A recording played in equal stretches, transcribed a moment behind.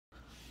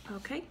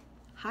Okay,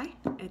 hi,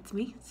 it's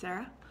me,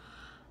 Sarah,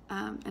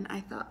 and I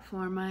thought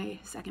for my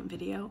second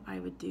video I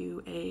would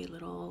do a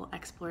little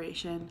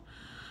exploration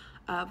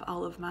of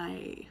all of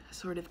my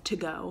sort of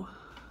to-go,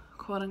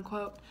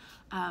 quote-unquote,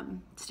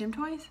 stim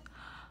toys.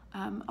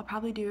 I'll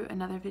probably do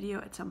another video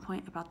at some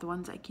point about the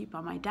ones I keep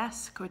on my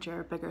desk, which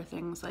are bigger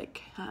things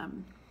like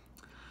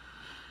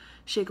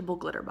shakeable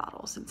glitter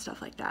bottles and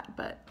stuff like that,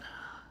 but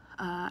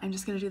I'm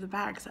just gonna do the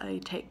bags I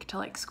take to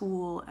like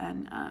school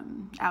and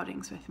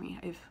outings with me.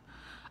 I've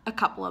a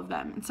couple of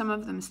them, and some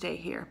of them stay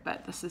here,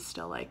 but this is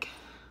still like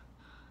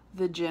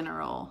the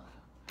general,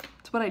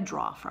 it's what I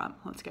draw from.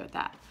 Let's go with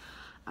that.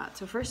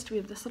 So first we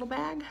have this little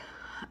bag.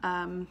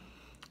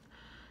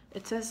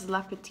 It says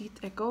La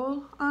Petite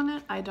École on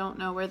it. I don't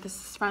know where this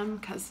is from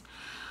because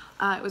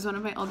it was one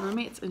of my old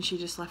roommates and she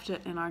just left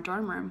it in our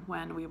dorm room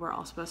when we were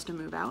all supposed to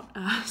move out.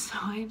 So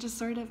I just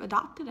sort of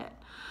adopted it.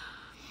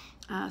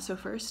 So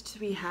first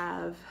we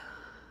have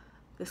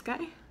this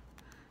guy.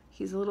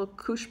 He's a little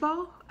koosh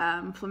ball,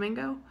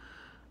 flamingo.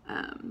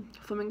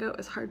 Flamingo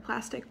is hard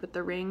plastic, but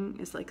the ring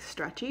is like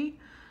stretchy.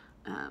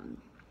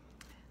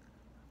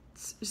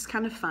 It's just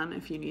kind of fun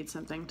if you need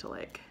something to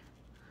like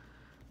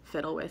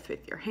fiddle with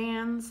your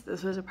hands.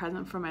 This was a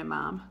present from my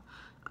mom.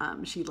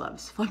 She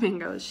loves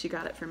flamingos. She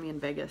got it for me in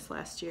Vegas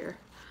last year.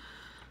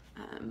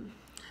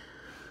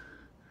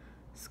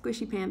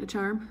 Squishy panda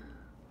charm.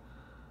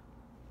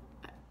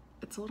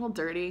 It's a little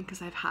dirty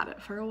because I've had it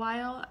for a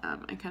while.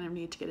 I kind of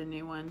need to get a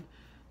new one,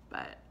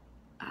 but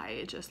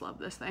I just love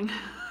this thing.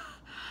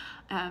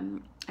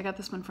 I got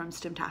this one from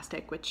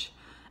Stimtastic, which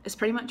is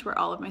pretty much where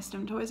all of my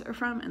stim toys are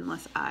from,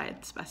 unless I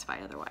specify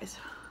otherwise.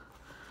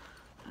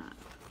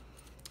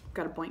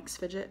 Got a Boinks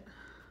fidget.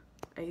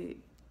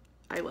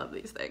 I love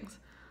these things.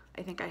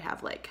 I think I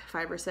have like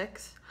 5 or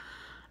 6.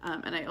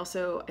 And I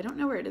don't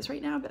know where it is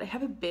right now, but I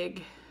have a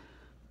big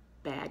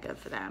bag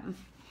of them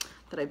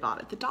that I bought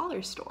at the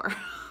dollar store,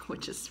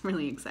 which is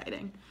really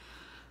exciting.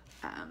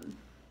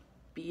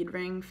 Bead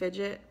ring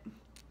fidget.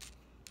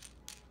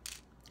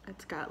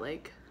 It's got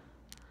like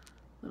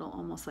little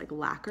almost like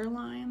lacquer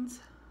lines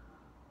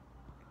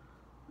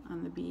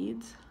on the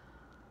beads.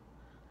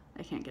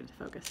 I can't get it to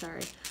focus,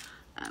 sorry.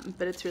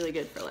 But it's really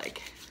good for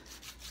like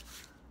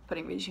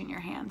putting beads in your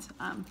hands.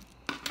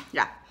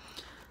 Yeah.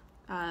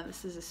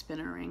 This is a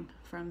spinner ring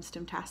from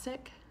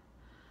Stimtastic.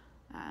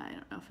 I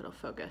don't know if it'll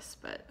focus,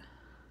 but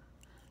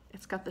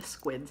it's got the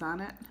squids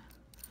on it.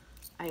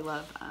 I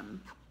love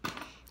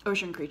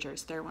ocean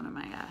creatures. They're one of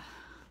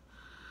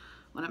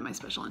my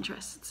special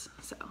interests.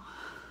 So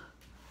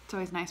it's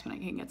always nice when I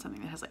can get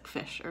something that has like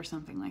fish or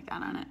something like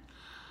that on it.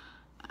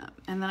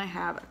 And then I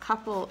have a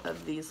couple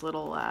of these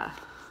little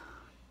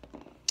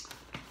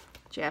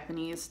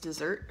Japanese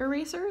dessert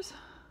erasers.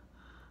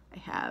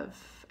 I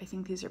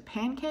think these are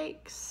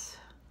pancakes.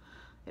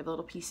 I have a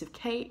little piece of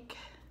cake,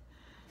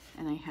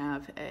 and I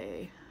have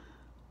a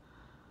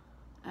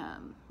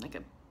like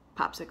a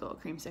popsicle, a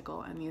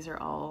creamsicle, and these are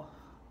all,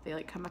 they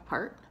like come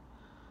apart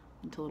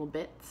into little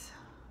bits.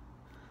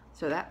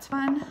 So that's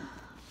fun.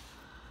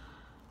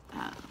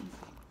 I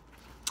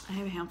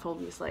have a handful of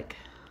these like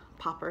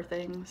popper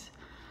things.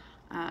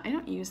 I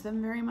don't use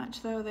them very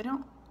much though. They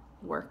don't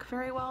work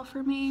very well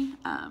for me.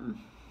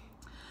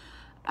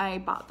 I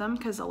bought them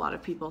because a lot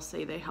of people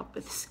say they help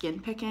with skin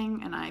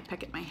picking, and I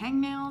pick at my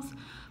hangnails,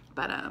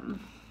 but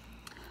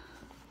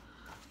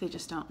they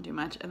just don't do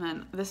much. And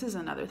then this is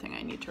another thing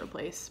I need to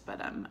replace,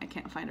 but I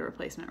can't find a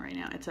replacement right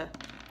now.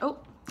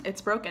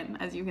 It's broken,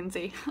 as you can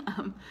see.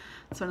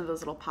 It's one of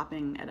those little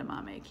popping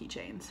edamame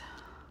keychains.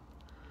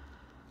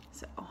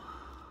 So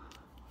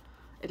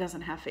it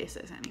doesn't have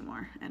faces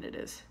anymore, and it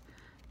is,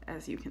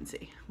 as you can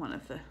see, one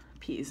of the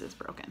P's is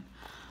broken.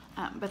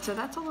 But so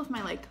that's all of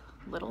my like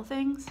little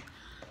things.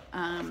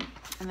 And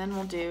then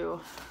we'll do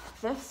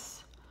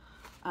this.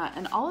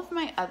 And all of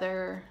my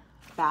other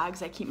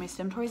bags I keep my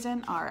stim toys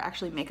in are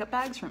actually makeup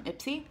bags from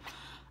Ipsy.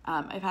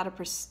 I've had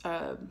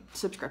a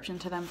subscription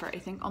to them for I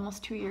think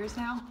almost 2 years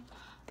now.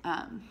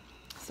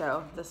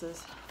 So this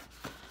is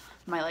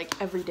my like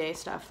everyday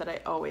stuff that I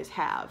always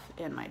have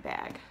in my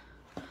bag.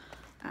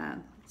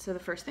 So the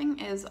first thing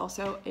is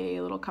also a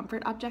little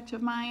comfort object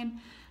of mine.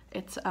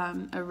 It's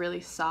a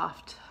really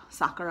soft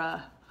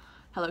Sakura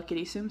Hello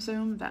Kitty Tsum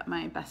Tsum that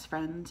my best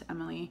friend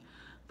Emily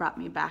brought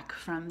me back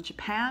from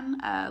Japan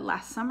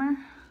last summer.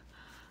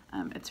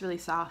 It's really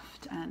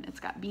soft and it's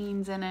got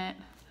beans in it.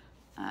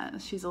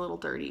 She's a little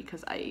dirty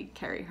because I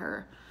carry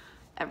her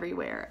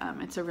everywhere.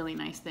 It's a really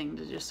nice thing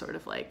to just sort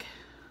of like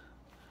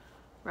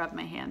rub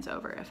my hands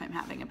over if I'm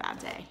having a bad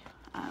day.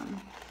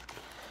 And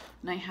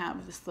I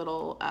have this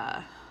little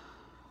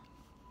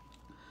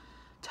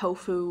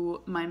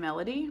tofu My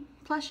Melody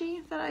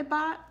plushie that I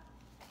bought.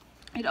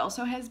 It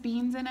also has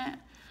beans in it.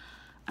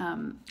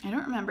 I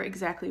don't remember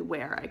exactly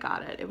where I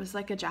got it. It was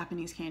like a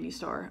Japanese candy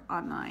store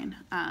online.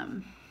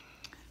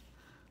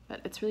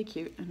 But it's really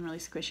cute and really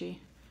squishy.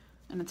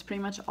 And it's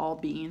pretty much all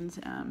beans,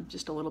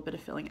 just a little bit of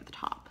filling at the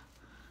top.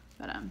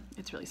 But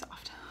it's really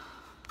soft.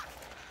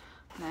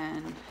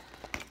 Then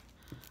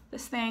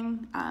this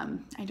thing,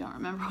 I don't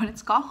remember what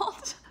it's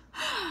called.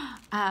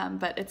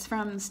 But it's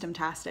from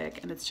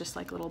Stimtastic, and it's just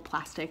like little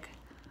plastic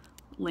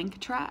link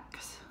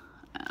tracks.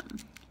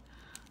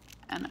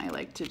 And I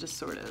like to just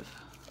sort of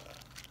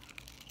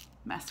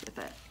mess with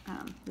it.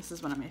 This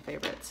is one of my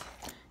favorites.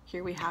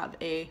 Here we have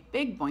a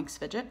big Boinks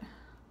fidget.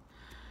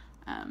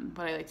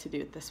 What I like to do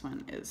with this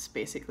one is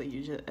basically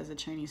use it as a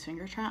Chinese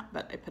finger trap,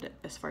 but I put it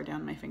as far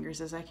down my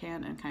fingers as I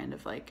can and kind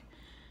of like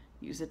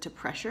use it to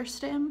pressure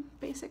stim,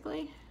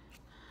 basically.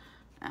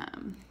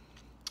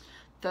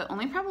 The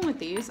only problem with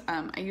these,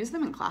 I use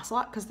them in class a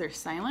lot because they're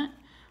silent,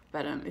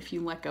 but if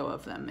you let go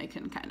of them, they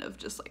can kind of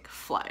just like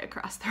fly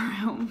across the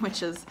room,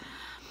 which is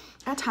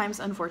at times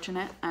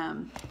unfortunate.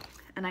 And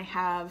I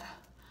have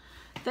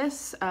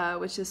this,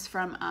 which is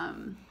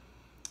from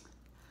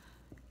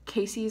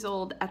Casey's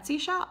old Etsy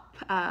shop,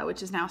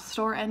 which is now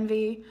Store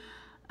Envy.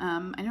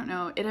 I don't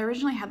know, it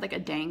originally had like a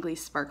dangly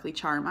sparkly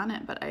charm on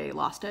it, but I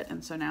lost it,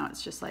 and so now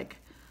it's just like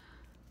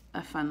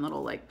a fun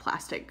little like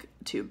plastic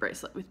tube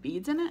bracelet with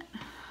beads in it.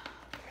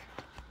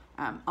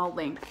 I'll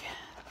link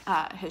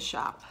his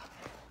shop.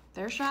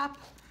 Their shop?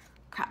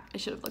 Crap, I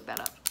should have looked that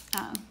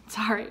up.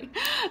 Sorry,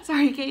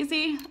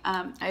 Casey.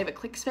 I have a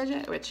Clicks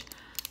fidget, which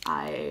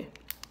I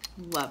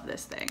love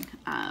this thing.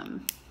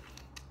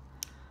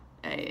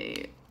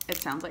 It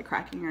sounds like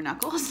cracking your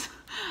knuckles.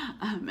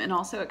 And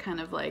also it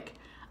kind of like,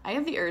 I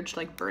have the urge to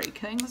like break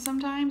things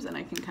sometimes, and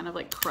I can kind of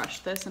like crush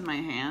this in my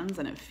hands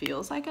and it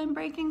feels like I'm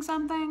breaking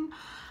something,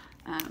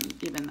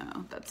 even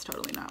though that's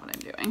totally not what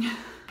I'm doing.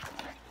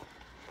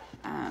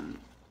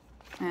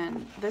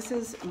 And this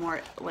is more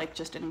like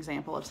just an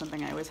example of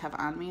something I always have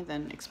on me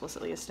than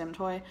explicitly a stim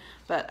toy,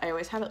 but I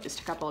always have at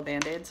least a couple of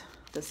Band-Aids.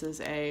 This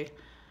is a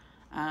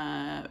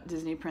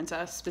Disney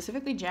princess,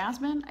 specifically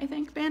Jasmine, I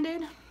think,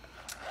 Band-Aid.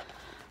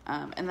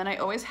 And then I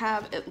always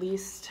have at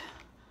least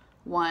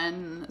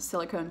one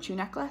silicone shoe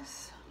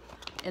necklace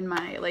in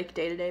my like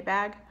day-to-day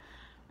bag.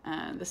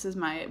 This is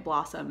my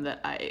Blossom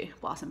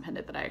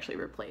pendant that I actually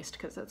replaced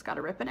because it's got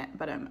a rip in it,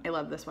 but I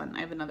love this one. I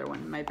have another one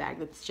in my bag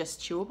that's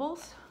just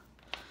chewables.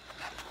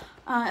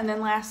 And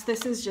then last,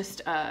 this is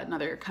just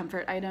another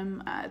comfort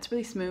item. It's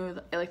really smooth.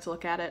 I like to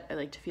look at it. I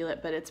like to feel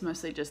it, but it's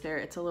mostly just there.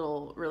 It's a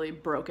little really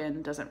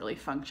broken, doesn't really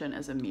function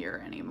as a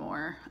mirror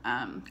anymore.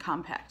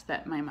 Compact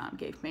that my mom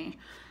gave me.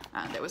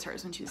 That was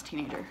hers when she was a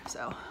teenager.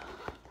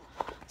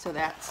 So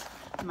that's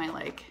my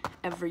like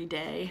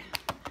everyday.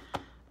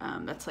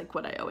 That's like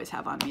what I always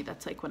have on me.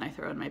 That's like when I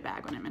throw in my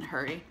bag when I'm in a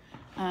hurry.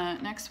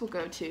 Next we'll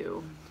go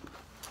to,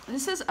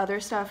 this is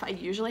other stuff I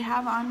usually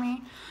have on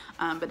me,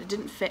 but it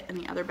didn't fit in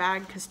the other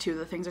bag because two of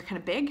the things are kind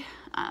of big.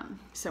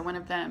 So one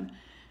of them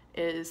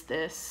is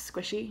this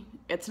squishy.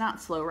 It's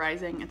not slow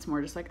rising, it's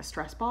more just like a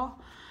stress ball,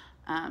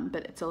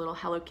 but it's a little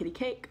Hello Kitty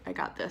cake. I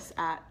got this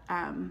at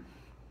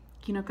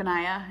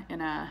Kinokuniya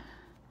in a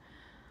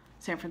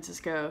San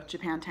Francisco,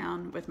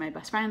 Japantown with my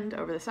best friend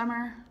over the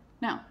summer.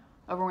 No,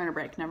 over winter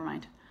break, never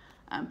mind.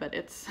 But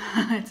it's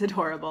it's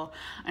adorable,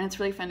 and it's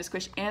really fun to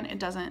squish, and it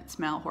doesn't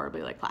smell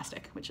horribly like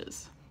plastic, which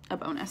is a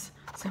bonus.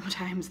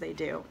 Sometimes they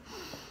do.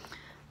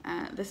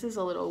 This is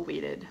a little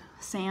weighted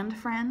sand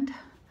friend.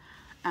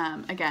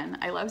 Again,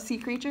 I love sea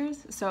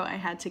creatures, so I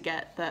had to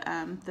get the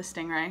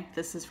stingray.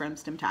 This is from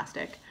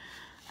Stimtastic.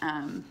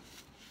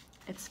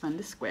 It's fun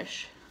to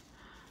squish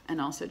and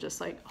also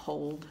just like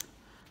hold.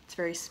 It's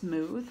very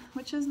smooth,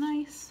 which is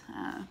nice.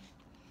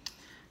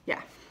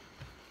 Yeah.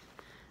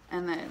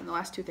 And then the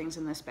last two things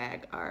in this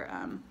bag are,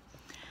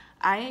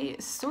 I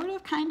sort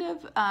of kind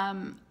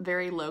of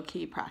very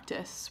low-key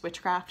practice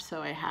witchcraft,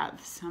 so I have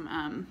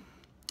some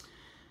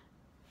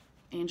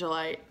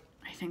angelite,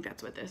 I think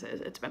that's what this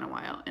is, it's been a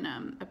while,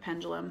 and a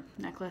pendulum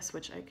necklace,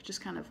 which I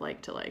just kind of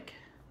like to like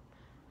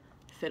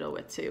fiddle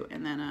with too,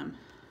 and then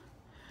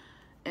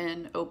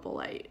an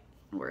opalite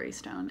worry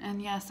stone. And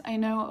yes, I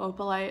know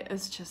opalite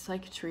is just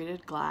like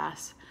treated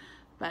glass,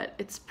 but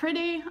it's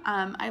pretty.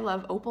 I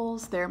love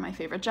opals. They're my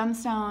favorite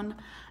gemstone.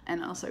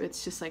 And also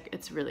it's just like,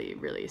 it's really,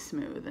 really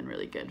smooth and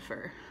really good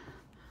for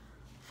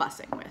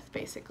fussing with,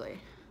 basically.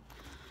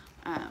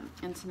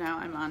 And so now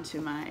I'm on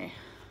to my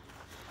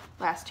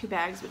last two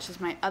bags, which is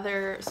my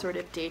other sort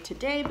of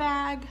day-to-day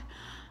bag.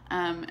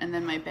 And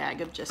then my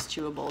bag of just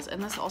chewables.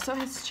 And this also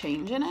has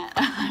change in it.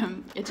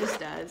 It just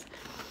does.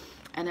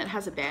 And it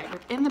has a bag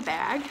within the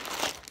bag,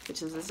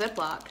 which is a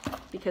Ziploc,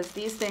 because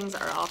these things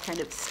are all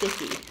kind of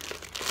sticky.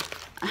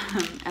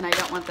 And I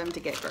don't want them to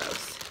get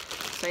gross.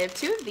 So I have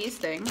two of these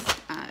things,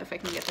 if I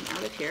can get them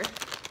out of here.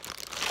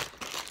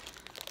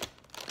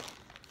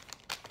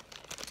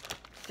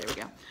 There we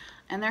go.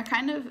 And they're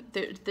kind of,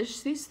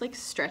 there's these like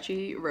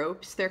stretchy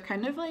ropes. They're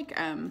kind of like,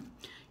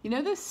 you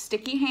know those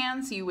sticky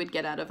hands you would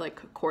get out of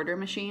like quarter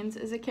machines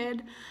as a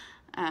kid?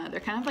 They're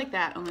kind of like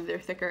that, only they're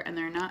thicker and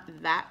they're not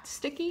that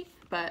sticky,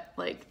 but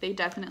like they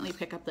definitely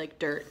pick up like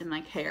dirt and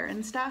like hair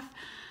and stuff.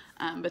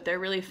 But they're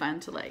really fun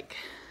to like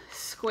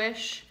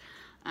squish.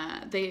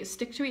 They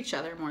stick to each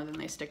other more than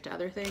they stick to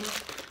other things.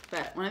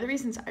 But one of the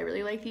reasons I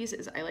really like these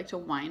is I like to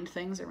wind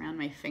things around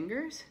my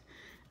fingers,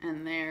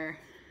 and they're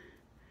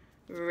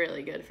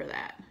really good for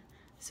that.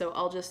 So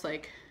I'll just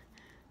like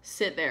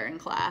sit there in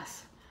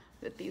class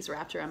with these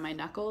wrapped around my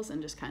knuckles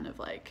and just kind of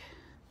like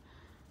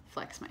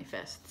flex my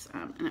fists,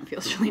 and it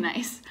feels really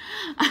nice.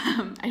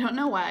 I don't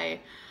know why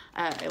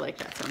I like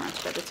that so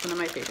much, but it's one of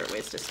my favorite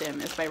ways to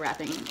stim is by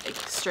wrapping like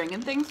string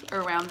and things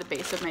around the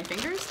base of my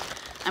fingers.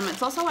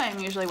 It's also why I'm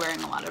usually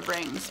wearing a lot of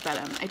rings, but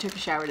I took a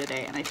shower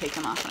today and I take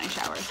them off when I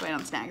shower so I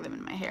don't snag them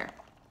in my hair.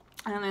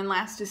 And then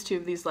last is two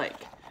of these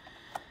like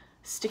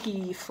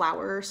sticky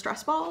flower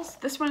stress balls.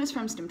 This one is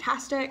from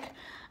Stimtastic,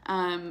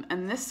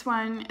 and this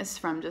one is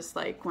from just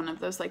like one of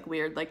those like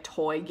weird like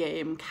toy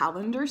game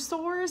calendar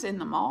stores in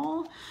the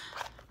mall,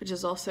 which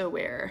is also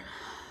where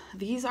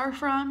these are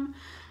from,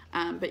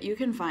 but you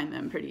can find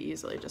them pretty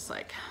easily just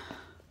like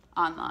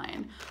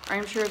online, or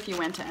I'm sure if you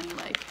went to any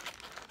like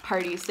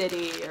Party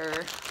City or,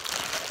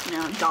 you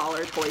know,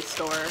 dollar toy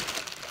store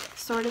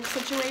sort of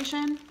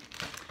situation,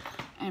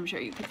 I'm sure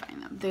you could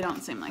find them. They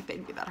don't seem like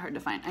they'd be that hard to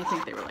find. I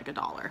think they were like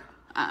 $1.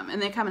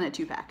 And they come in a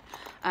 2-pack.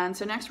 And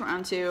so next we're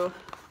on to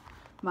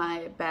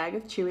my bag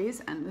of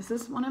Chewies, and this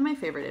is one of my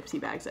favorite Ipsy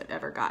bags I've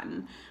ever gotten.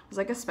 It was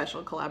like a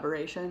special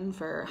collaboration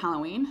for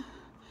Halloween,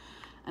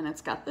 and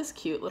it's got this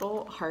cute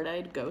little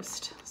heart-eyed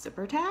ghost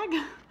zipper tag.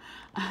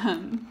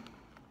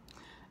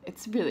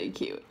 It's really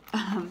cute.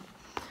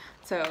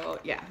 So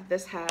yeah,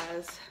 this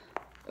has,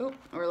 oh,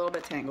 we're a little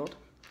bit tangled.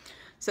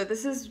 So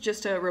this is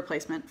just a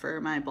replacement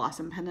for my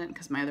Blossom pendant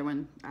because my other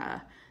one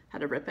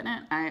had a rip in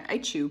it. I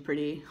chew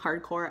pretty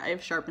hardcore. I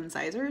have sharp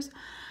incisors.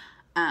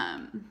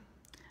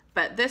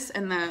 But this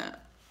and the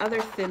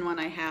other thin one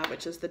I have,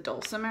 which is the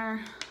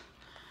Dulcimer,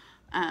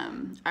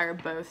 are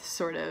both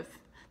sort of,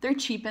 they're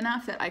cheap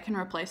enough that I can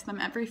replace them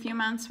every few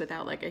months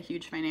without like a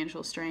huge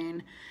financial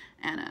strain.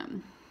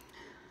 And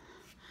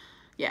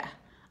yeah.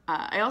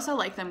 I also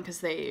like them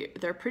because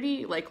they're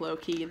pretty like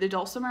low-key. The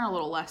Dulcimer a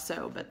little less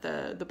so, but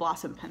the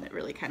Blossom pendant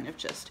really kind of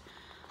just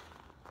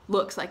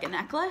looks like a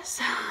necklace.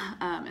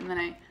 And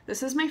then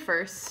this is my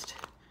first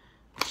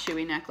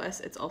Chewy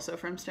necklace. It's also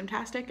from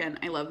Stimtastic, and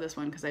I love this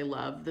one because I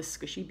love the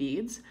squishy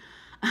beads.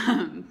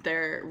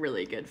 They're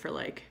really good for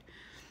like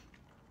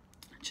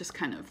just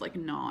kind of like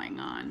gnawing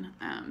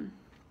on.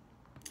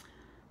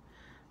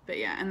 But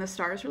yeah, and the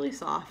star is really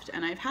soft,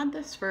 and I've had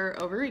this for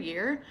over a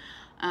year.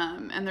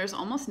 And there's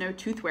almost no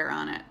tooth wear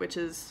on it, which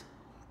is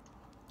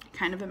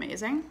kind of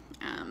amazing.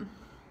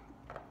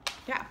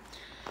 Yeah.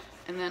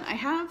 And then I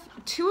have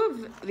two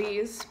of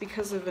these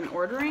because of an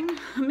ordering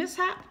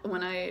mishap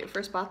when I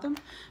first bought them.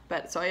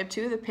 So I have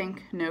two of the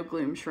pink No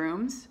Gloom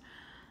shrooms.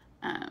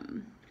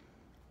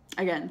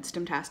 Again,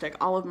 Stimtastic.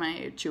 All of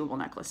my chewable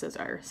necklaces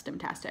are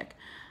Stimtastic,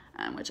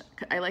 which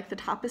I like. The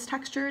top is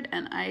textured,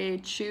 and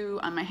I chew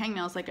on my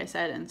hangnails, like I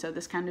said, and so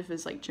this kind of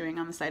is like chewing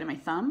on the side of my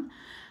thumb.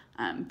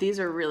 These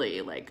are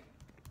really like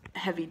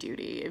heavy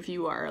duty. If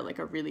you are like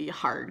a really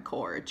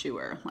hardcore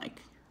chewer,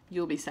 like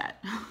you'll be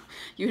set.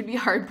 You would be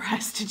hard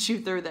pressed to chew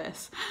through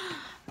this.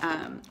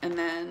 And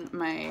then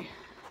my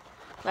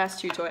last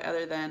chew toy,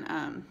 other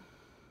than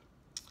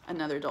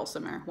another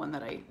Dulcimer, one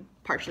that I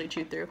partially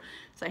chewed through,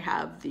 is I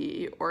have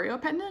the Oreo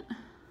pendant,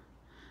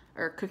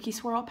 or cookie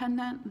swirl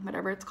pendant,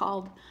 whatever it's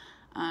called,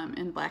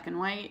 in black and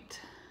white.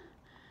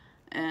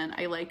 And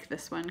I like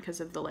this one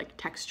because of the like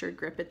textured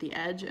grip at the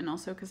edge, and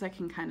also because I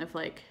can kind of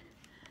like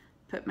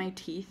put my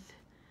teeth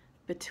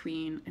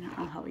between, I don't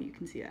know how you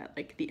can see that,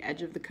 like the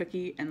edge of the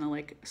cookie and the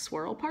like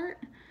swirl part.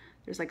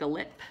 There's like a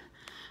lip.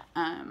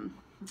 And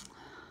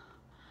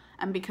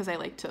because I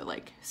like to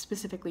like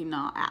specifically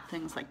gnaw at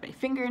things like my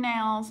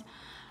fingernails,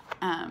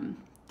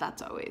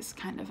 that's always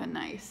kind of a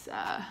nice,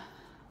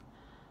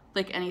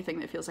 like anything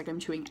that feels like I'm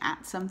chewing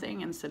at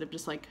something instead of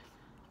just like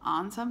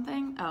on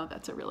something. Oh,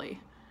 that's a really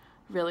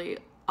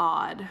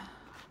odd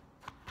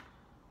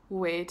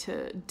way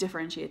to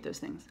differentiate those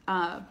things.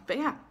 But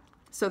yeah,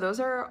 so those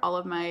are all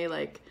of my,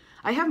 like,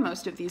 I have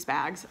most of these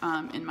bags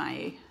in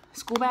my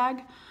school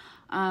bag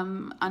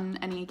on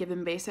any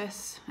given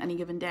basis, any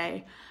given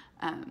day.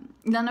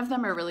 None of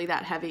them are really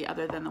that heavy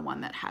other than the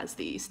one that has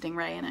the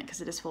stingray in it because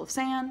it is full of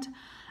sand.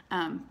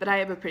 But I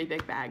have a pretty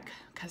big bag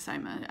because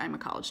I'm a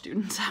college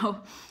student,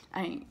 so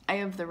I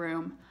have the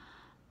room.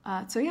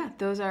 So yeah,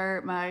 those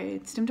are my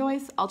Stim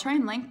Toys. I'll try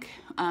and link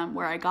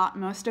where I got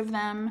most of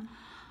them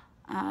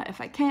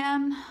if I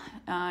can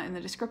in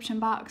the description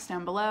box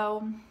down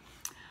below.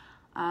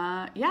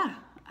 Yeah,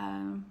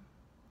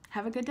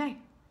 have a good day.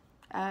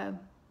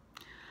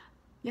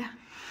 Yeah.